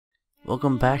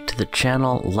Welcome back to the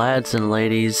channel, lads and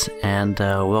ladies, and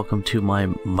welcome to my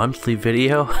monthly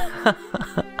video.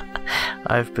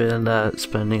 I've been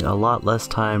spending a lot less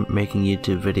time making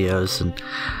YouTube videos, and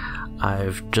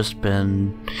I've just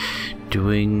been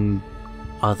doing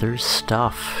other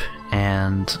stuff,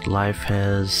 and life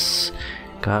has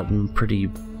gotten pretty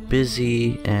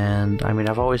busy, and I mean,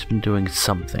 I've always been doing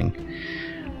something,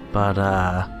 but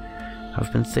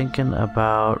I've been thinking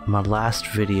about my last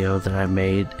video that I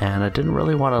made, and I didn't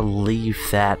really want to leave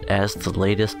that as the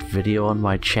latest video on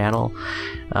my channel.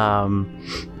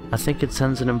 I think it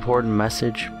sends an important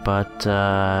message, but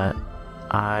I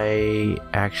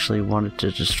actually wanted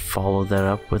to just follow that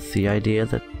up with the idea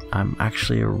that I'm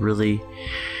actually a really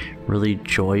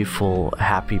joyful,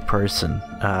 happy person.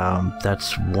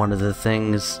 That's one of the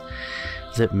things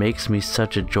that makes me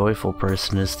such a joyful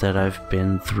person, is that I've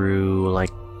been through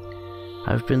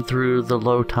the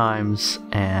low times,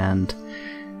 and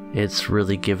it's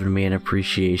really given me an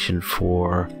appreciation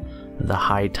for the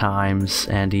high times,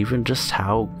 and even just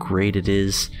how great it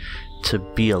is to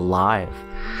be alive.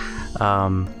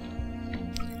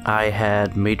 I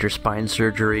had major spine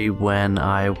surgery when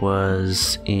I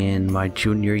was in my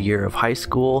junior year of high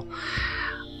school.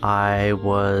 I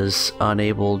was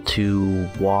unable to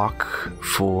walk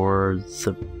for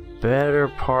the better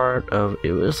part of,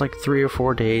 it was like 3 or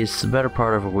 4 days, the better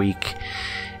part of a week,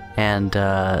 and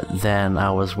then I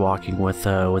was walking with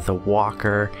a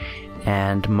walker,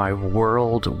 and my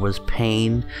world was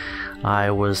pain. I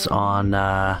was on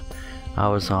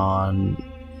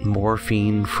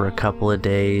morphine for a couple of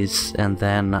days, and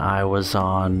then I was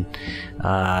on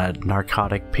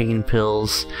narcotic pain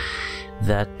pills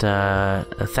that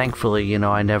thankfully, you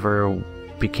know, I never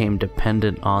became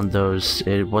dependent on those.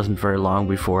 It wasn't very long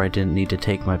before I didn't need to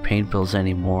take my pain pills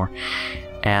anymore,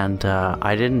 and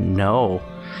I didn't know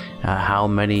how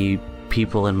many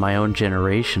people in my own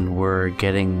generation were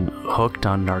getting hooked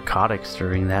on narcotics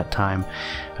during that time.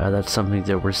 That's something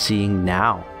that we're seeing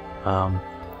now.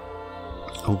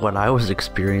 What I was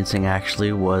experiencing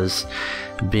actually was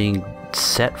being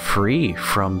set free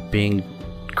from being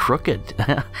crooked.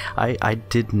 I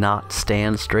did not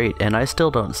stand straight, and I still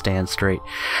don't stand straight.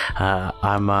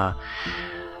 I'm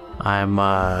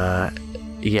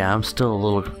still a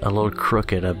little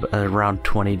crooked, around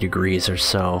 20 degrees or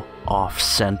so off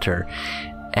center,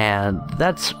 and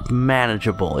that's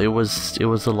manageable. It was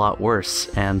a lot worse,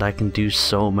 and I can do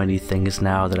so many things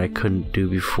now that I couldn't do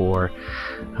before.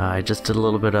 I just did a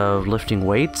little bit of lifting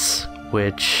weights,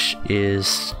 which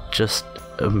is just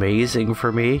amazing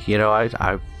for me. You know, I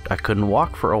couldn't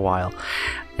walk for a while,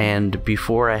 and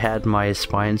before I had my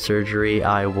spine surgery,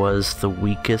 I was the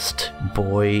weakest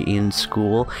boy in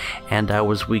school, and I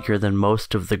was weaker than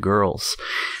most of the girls.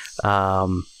 I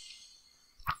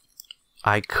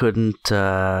couldn't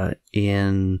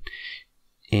in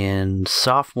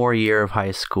sophomore year of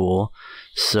high school,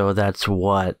 so that's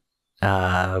what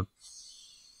 9th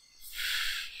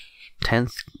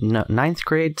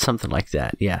grade, something like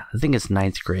that. Yeah, I think it's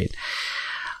 9th grade.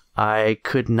 I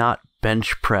could not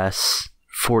bench press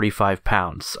 45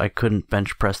 pounds. I couldn't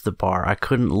bench press the bar. I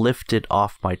couldn't lift it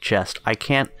off my chest. I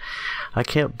can't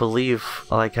believe,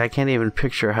 like, I can't even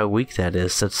picture how weak that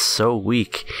is. That's so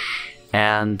weak.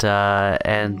 And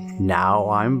now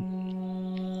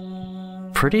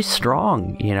I'm pretty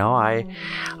strong. You know, I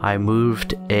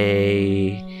moved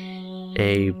a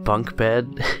bunk bed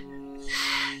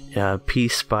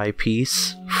piece by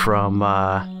piece from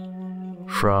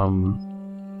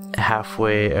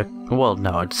halfway, well,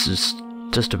 no, it's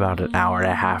just about an hour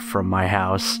and a half from my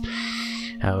house.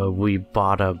 We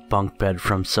bought a bunk bed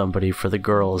from somebody for the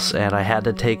girls, and I had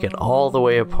to take it all the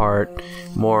way apart,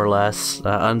 more or less,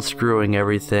 unscrewing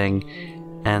everything,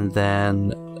 and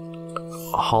then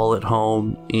haul it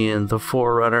home in the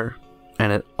 4Runner,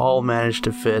 and it all managed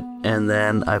to fit. And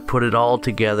then I put it all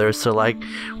together. So, like,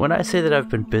 when I say that I've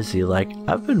been busy, like,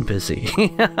 I've been busy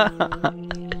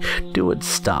doing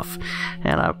stuff,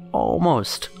 and I've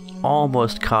almost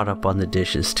caught up on the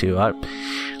dishes too.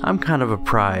 I'm kind of a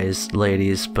prize,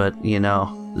 ladies, but you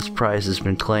know, this prize has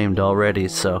been claimed already,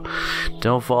 so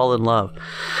don't fall in love.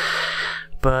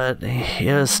 But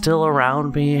yeah, still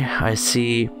around me, I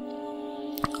see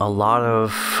a lot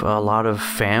of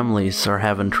families are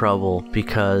having trouble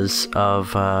because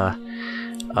of the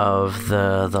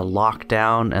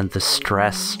lockdown and the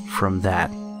stress from that.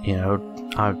 You know,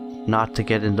 not to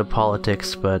get into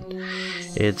politics, but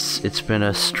it's been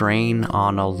a strain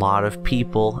on a lot of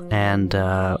people, and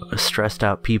stressed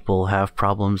out people have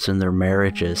problems in their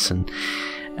marriages. And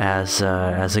as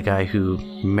a guy who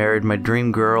married my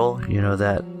dream girl, you know,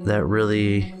 that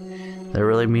really That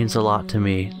really means a lot to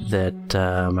me that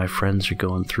my friends are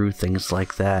going through things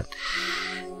like that.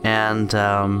 And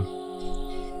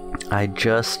I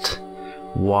just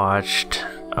watched,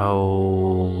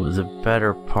 the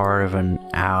better part of an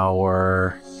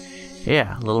hour,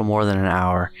 a little more than an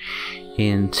hour,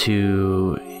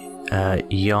 into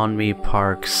Yeonmi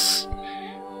Park's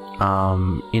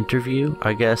interview.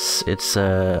 I guess it's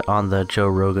on the Joe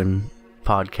Rogan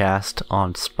podcast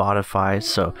on Spotify.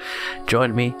 So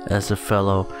join me as a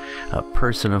fellow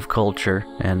person of culture,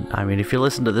 and I mean, if you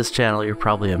listen to this channel, you're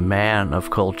probably a man of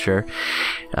culture,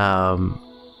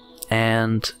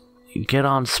 and get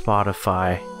on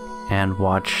Spotify and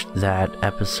watch that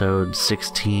episode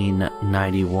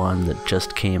 1691 that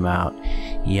just came out.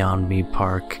 Yeonmi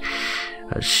Park,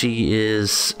 she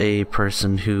is a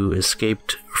person who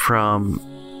escaped from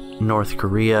North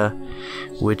Korea,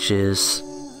 which is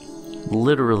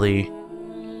literally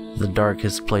the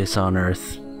darkest place on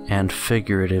earth, and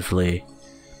figuratively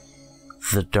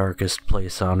the darkest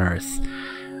place on earth.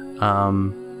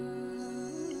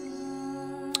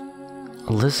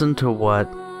 Listen to what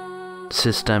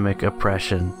systemic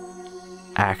oppression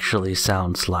actually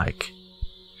sounds like.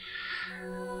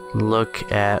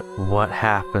 Look at what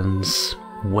happens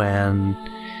when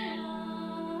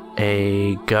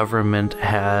a government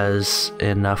has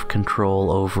enough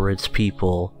control over its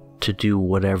people to do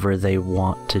whatever they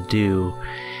want to do,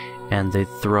 and they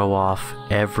throw off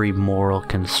every moral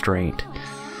constraint.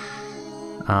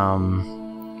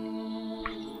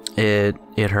 It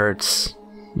hurts,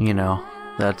 you know.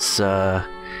 That's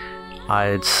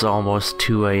it's almost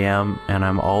 2 a.m. and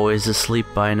I'm always asleep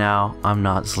by now. I'm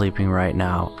not sleeping right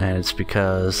now, and it's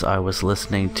because I was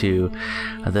listening to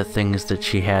the things that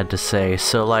she had to say.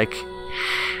 So, like,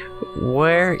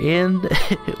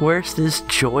 where's this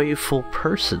joyful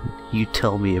person you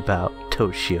tell me about,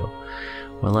 Toshio?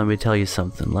 Well, let me tell you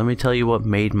something. Let me tell you what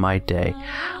made my day.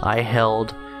 I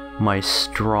held my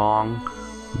strong,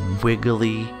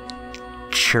 wiggly,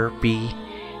 chirpy,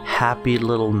 happy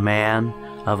little man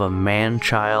of a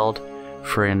man-child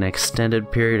for an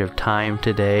extended period of time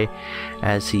today,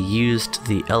 as he used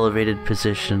the elevated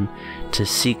position to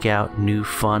seek out new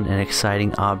fun and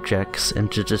exciting objects,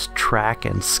 and to just track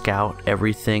and scout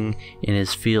everything in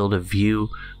his field of view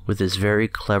with his very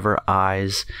clever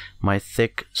eyes. My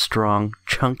thick, strong,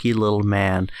 chunky little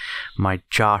man, my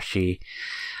Joshie.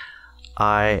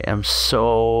 I am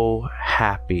so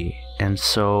happy and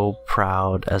so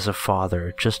proud as a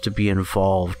father just to be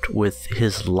involved with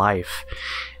his life,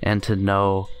 and to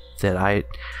know that I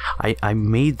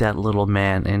made that little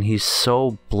man, and he's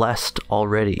so blessed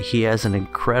already. He has an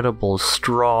incredible,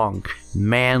 strong,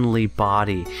 manly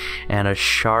body and a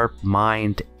sharp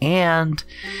mind, and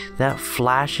that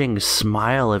flashing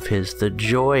smile of his, the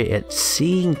joy at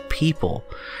seeing people.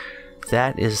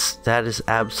 That is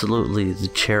absolutely the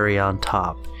cherry on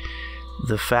top.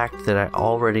 The fact that I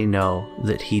already know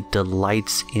that he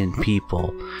delights in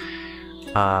people.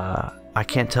 I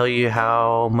can't tell you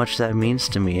how much that means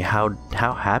to me, how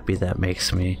happy that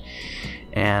makes me.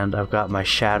 And I've got my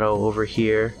shadow over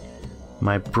here,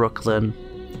 my Brooklyn.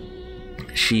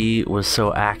 She was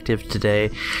so active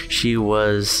today. She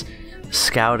was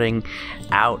scouting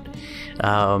out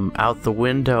the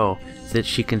window that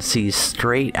she can see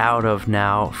straight out of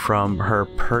now from her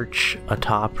perch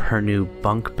atop her new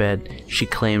bunk bed. She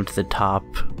claimed the top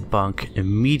bunk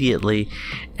immediately,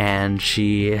 and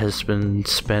she has been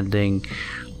spending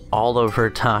all of her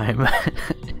time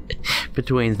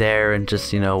between there and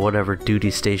just, whatever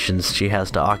duty stations she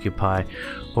has to occupy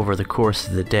over the course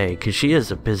of the day, because she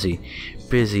is a busy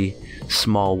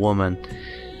small woman.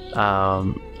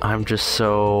 I'm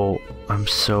so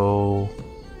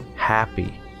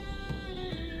happy.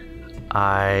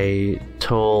 I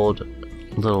told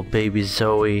little baby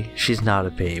Zoe, she's not a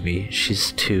baby,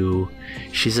 she's 2,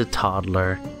 she's a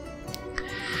toddler.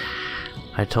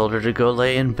 I told her to go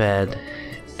lay in bed,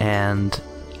 and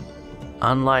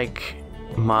unlike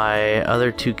my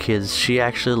other 2 kids, she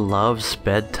actually loves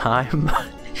bedtime.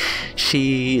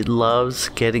 She loves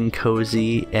getting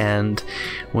cozy, and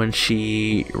when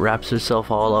she wraps herself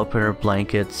all up in her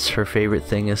blankets, her favorite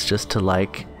thing is just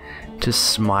to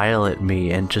smile at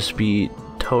me and just be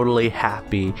totally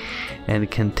happy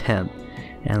and content.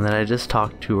 And then I just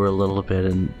talked to her a little bit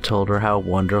and told her how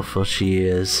wonderful she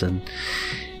is, and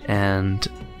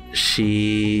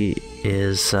she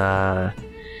is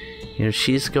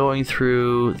she's going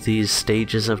through these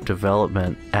stages of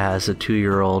development as a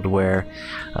 2-year-old, where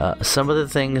some of the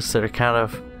things that are kind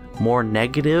of more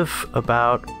negative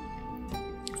about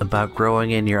about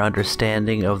growing in your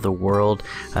understanding of the world,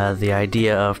 the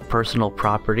idea of personal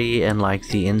property and like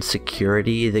the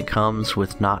insecurity that comes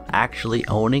with not actually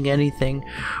owning anything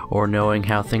or knowing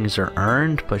how things are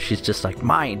earned, but she's just like,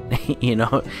 mine, you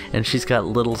know, and she's got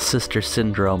little sister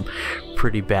syndrome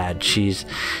pretty bad. She's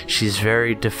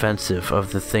very defensive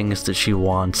of the things that she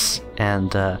wants,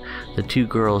 and the two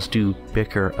girls do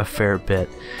bicker a fair bit,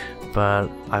 but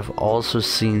I've also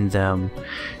seen them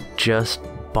just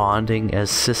bonding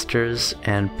as sisters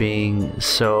and being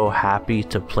so happy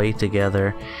to play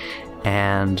together.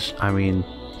 And I mean,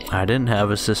 I didn't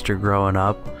have a sister growing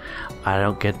up. I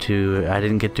didn't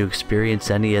get to experience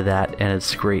any of that, and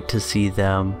it's great to see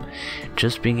them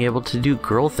just being able to do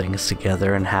girl things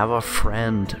together and have a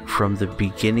friend from the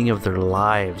beginning of their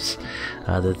lives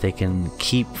that they can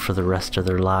keep for the rest of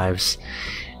their lives.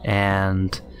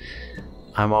 And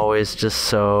I'm always just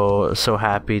so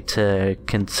happy to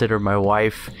consider my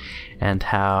wife and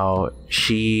how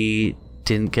she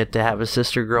didn't get to have a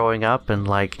sister growing up, and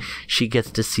like she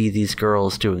gets to see these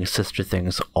girls doing sister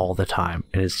things all the time,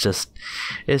 and it's just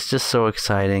so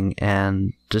exciting.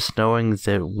 And just knowing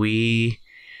that we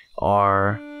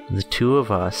are the two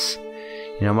of us,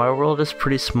 you know, my world is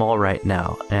pretty small right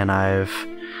now, and I've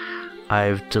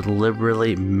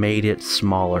deliberately made it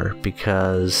smaller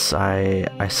because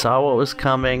I saw what was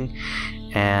coming,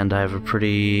 and I have a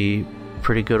pretty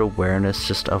good awareness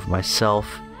just of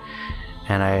myself,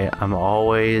 and I'm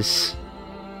always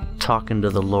talking to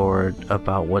the Lord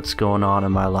about what's going on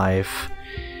in my life.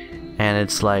 And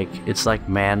it's like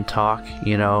man talk,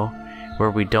 you know,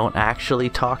 where we don't actually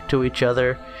talk to each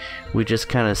other. We just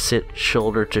kind of sit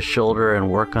shoulder to shoulder and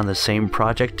work on the same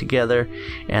project together.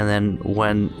 And then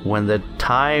when the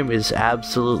time is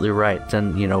absolutely right,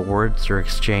 then, you know, words are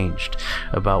exchanged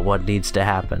about what needs to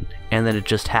happen. And then it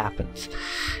just happens.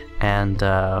 And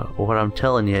what I'm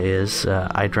telling you is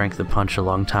I drank the punch a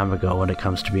long time ago when it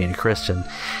comes to being a Christian.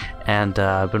 And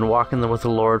I've been walking with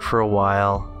the Lord for a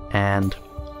while. And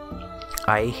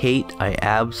I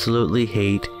absolutely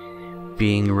hate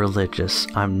being religious.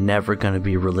 I'm never going to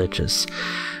be religious.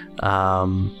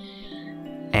 And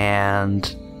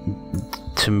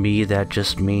to me, that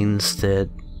just means that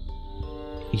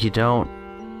you don't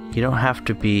have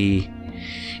to be,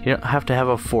 you don't have to have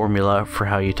a formula for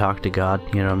how you talk to God.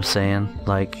 You know what I'm saying?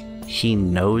 Like, He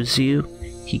knows you.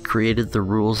 He created the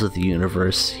rules of the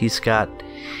universe. He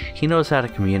knows how to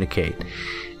communicate.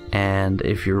 And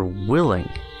if you're willing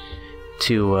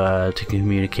to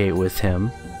communicate with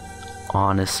Him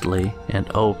honestly and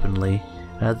openly,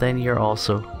 then you're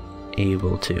also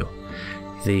able to.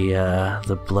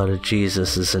 The blood of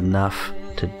Jesus is enough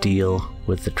to deal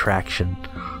with the traction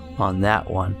on that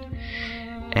one.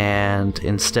 And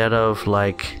instead of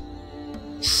like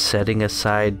setting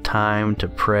aside time to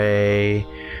pray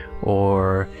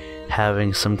or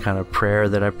having some kind of prayer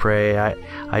that I pray, I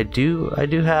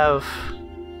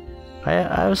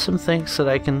have some things that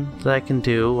I can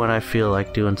do when I feel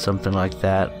like doing something like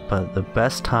that. But the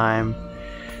best time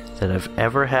that I've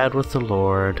ever had with the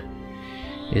Lord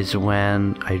is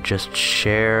when I just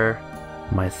share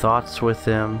my thoughts with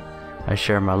Him. I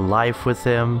share my life with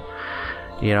Him.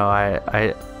 You know,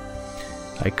 I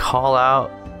call out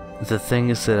the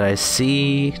things that I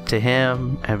see to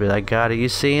Him and be like, God, are you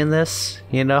seeing this?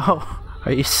 You know,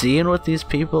 are you seeing what these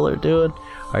people are doing?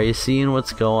 Are you seeing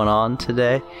what's going on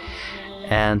today?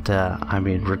 And I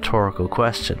mean, rhetorical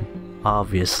question,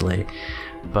 obviously,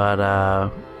 but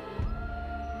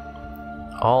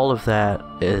all of that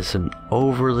is an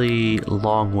overly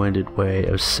long-winded way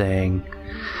of saying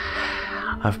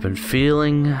I've been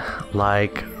feeling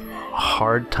like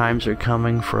hard times are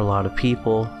coming for a lot of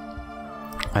people.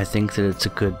 I think that it's a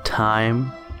good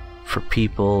time for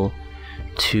people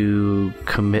to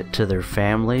commit to their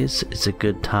families. It's a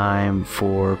good time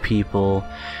for people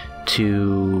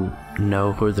to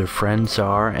know who their friends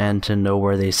are and to know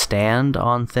where they stand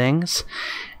on things,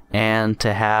 and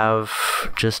to have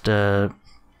just go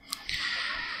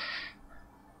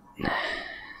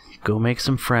make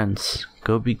some friends,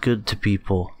 go be good to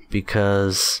people,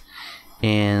 because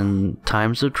in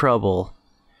times of trouble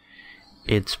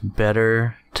it's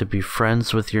better to be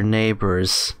friends with your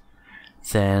neighbors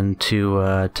than to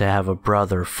have a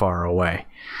brother far away.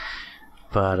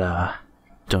 But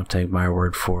don't take my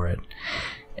word for it.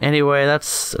 Anyway,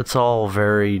 it's all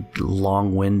very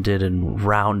long-winded and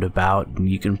roundabout, and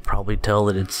you can probably tell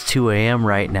that it's 2 a.m.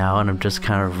 right now and I'm just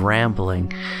kind of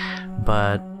rambling.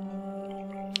 But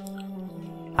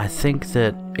I think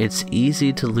that it's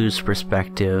easy to lose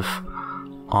perspective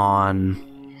on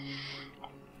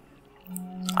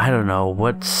I don't know,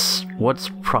 what's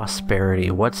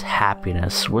prosperity, what's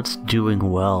happiness, what's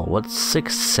doing well, what's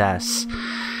success.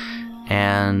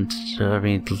 And I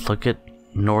mean, look at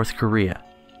North Korea.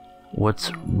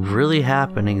 What's really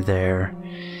happening there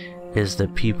is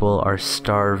that people are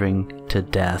starving to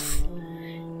death.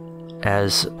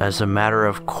 As a matter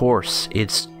of course,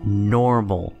 it's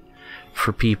normal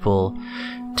for people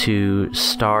to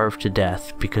starve to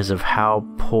death because of how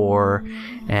poor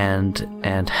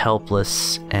and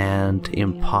helpless and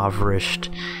impoverished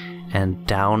and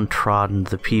downtrodden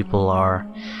the people are.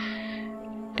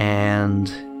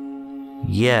 And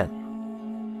yet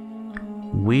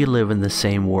we live in the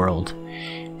same world,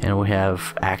 and we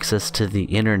have access to the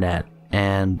internet,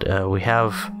 and we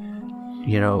have,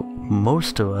 you know,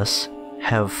 most of us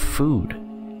have food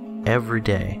every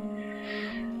day.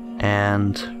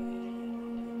 And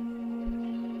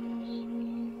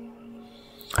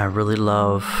I really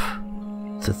love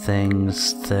the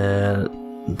things that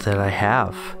I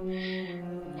have.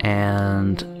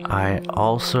 And I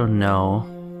also know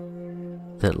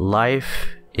that life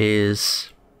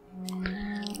is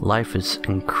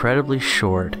incredibly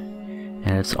short,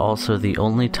 and it's also the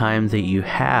only time that you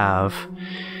have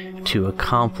to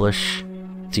accomplish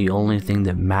the only thing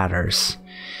that matters.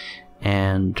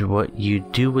 And what you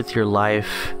do with your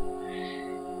life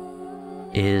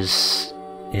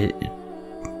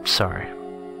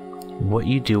what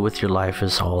you do with your life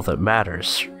is all that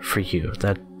matters for you.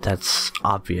 That's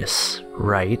obvious,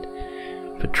 right?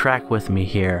 But track with me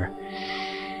here.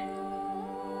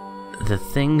 The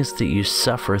things that you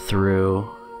suffer through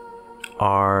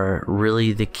are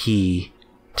really the key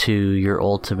to your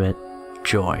ultimate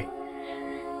joy.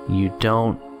 You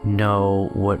don't know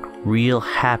what real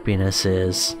happiness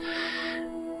is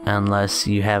unless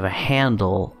you have a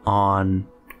handle on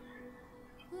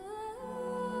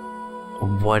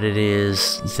what it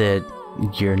is that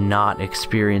you're not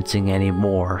experiencing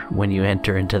anymore when you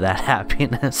enter into that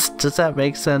happiness. Does that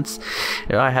make sense?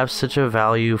 I have such a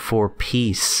value for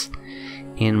peace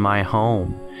in my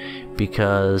home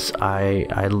because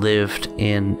I lived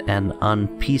in an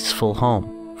unpeaceful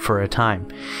home for a time.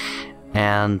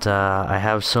 And I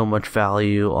have so much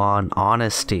value on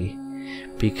honesty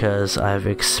because I've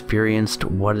experienced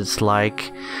what it's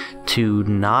like to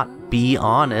not be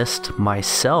honest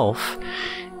myself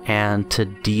and to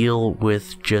deal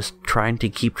with just trying to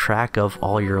keep track of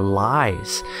all your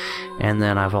lies. And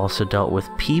then I've also dealt with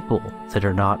people that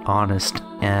are not honest,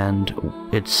 and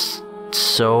it's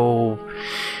so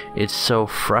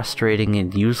frustrating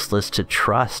and useless to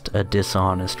trust a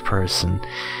dishonest person.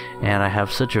 And I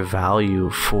have such a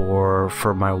value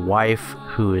for my wife,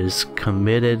 who is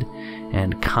committed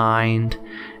and kind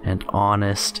and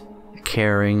honest,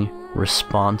 caring,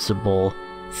 responsible,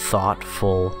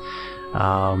 thoughtful,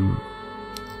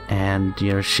 and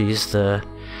you know, she's the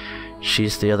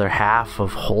other half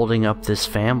of holding up this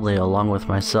family along with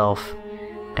myself.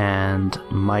 And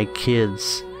my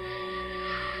kids,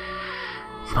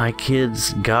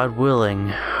 God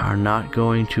willing, are not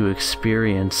going to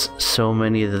experience so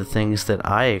many of the things that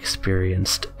I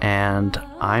experienced, and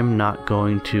I'm not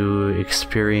going to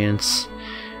experience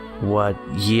what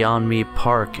Yeonmi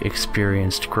Park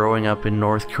experienced growing up in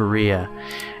North Korea.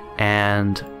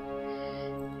 And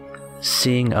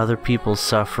seeing other people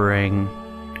suffering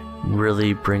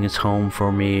really brings home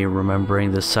for me,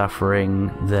 remembering the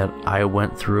suffering that I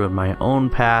went through in my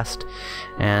own past,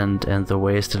 and the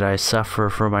ways that I suffer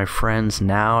for my friends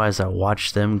now as I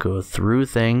watch them go through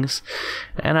things.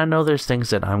 And I know there's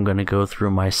things that I'm going to go through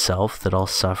myself that I'll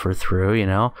suffer through. You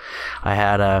know, I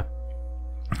had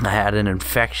an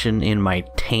infection in my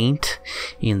taint,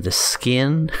 in the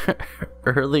skin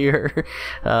earlier,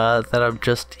 that I'm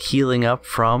just healing up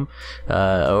from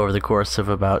over the course of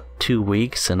about 2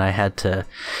 weeks, and I had to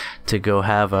go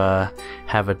have a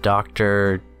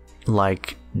doctor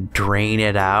like drain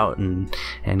it out and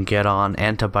get on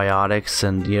antibiotics.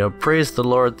 And you know, praise the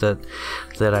Lord that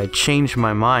I changed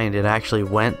my mind and actually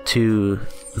went to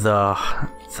the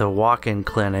walk-in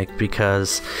clinic,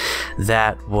 because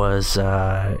that was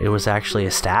it was actually a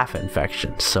staph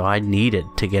infection, so I needed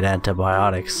to get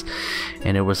antibiotics,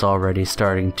 and it was already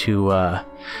starting to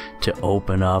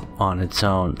open up on its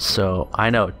own. So I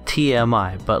know,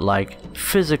 TMI, but like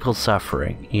physical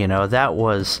suffering, you know, that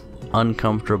was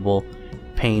uncomfortable,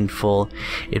 painful.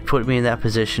 It put me in that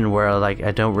position where like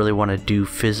I don't really want to do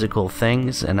physical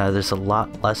things, and there's a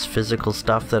lot less physical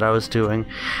stuff that I was doing.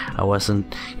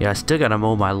 I still gotta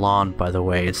mow my lawn, by the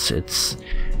way. It's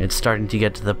starting to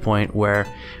get to the point where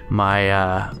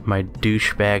my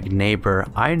douchebag neighbor,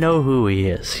 I know who he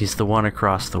is. He's the one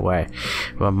across the way.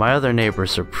 But my other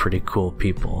neighbors are pretty cool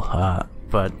people.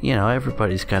 but, you know,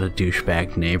 everybody's got a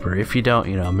douchebag neighbor. If you don't,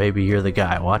 you know, maybe you're the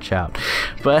guy. Watch out.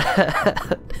 But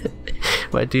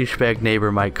my douchebag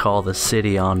neighbor might call the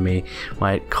city on me,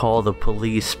 might call the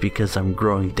police because I'm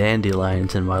growing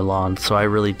dandelions in my lawn, so I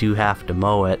really do have to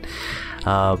mow it.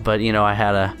 But, you know, I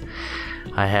had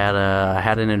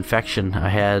an infection. I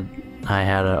had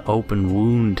an open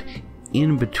wound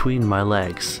in between my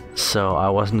legs, so I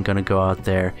wasn't gonna go out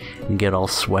there and get all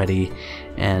sweaty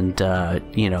and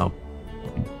you know,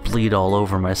 bleed all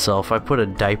over myself. I put a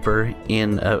diaper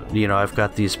in, you know, I've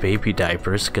got these baby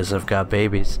diapers because I've got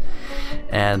babies,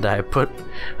 and I put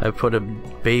a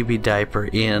baby diaper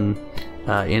in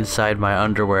inside my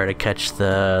underwear to catch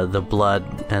the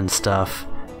blood and stuff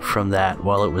from that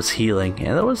while it was healing,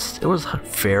 and it was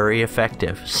very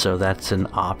effective. So that's an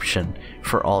option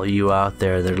for all you out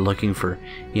there that are looking for,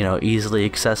 you know, easily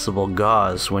accessible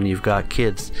gauze when you've got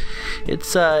kids.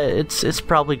 It's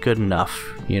probably good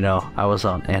enough. You know, I was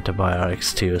on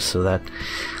antibiotics too, so that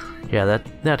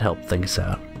helped things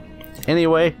out.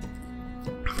 Anyway,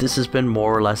 this has been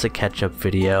more or less a catch-up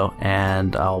video,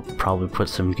 and I'll probably put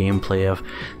some gameplay of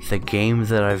the game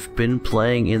that I've been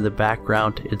playing in the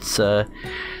background. It's a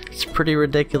pretty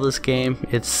ridiculous game.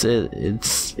 It's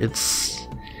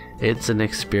an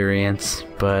experience,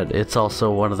 but it's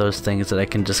also one of those things that I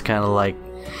can just kind of like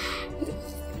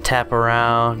tap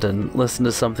around and listen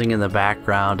to something in the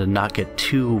background and not get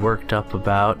too worked up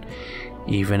about,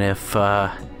 even if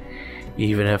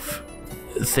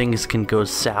things can go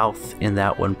south in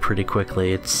that one pretty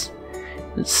quickly. It's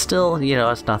still, you know,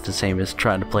 it's not the same as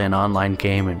trying to play an online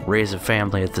game and raise a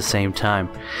family at the same time.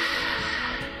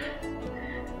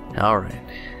 Alright,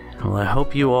 well, I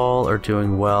hope you all are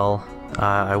doing well.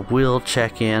 I will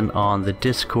check in on the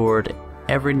Discord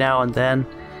every now and then,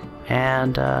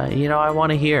 and you know, I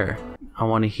want to hear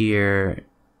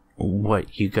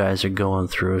what you guys are going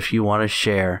through. If you want to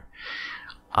share,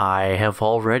 I have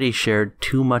already shared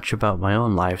too much about my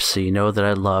own life, so you know that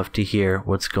I love to hear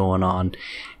what's going on,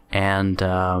 and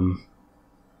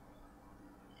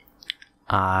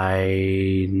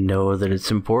I know that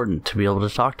it's important to be able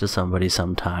to talk to somebody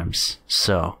sometimes.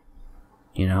 So,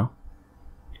 you know,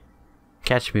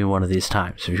 catch me one of these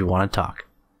times if you want to talk.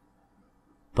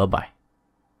 Bye-bye.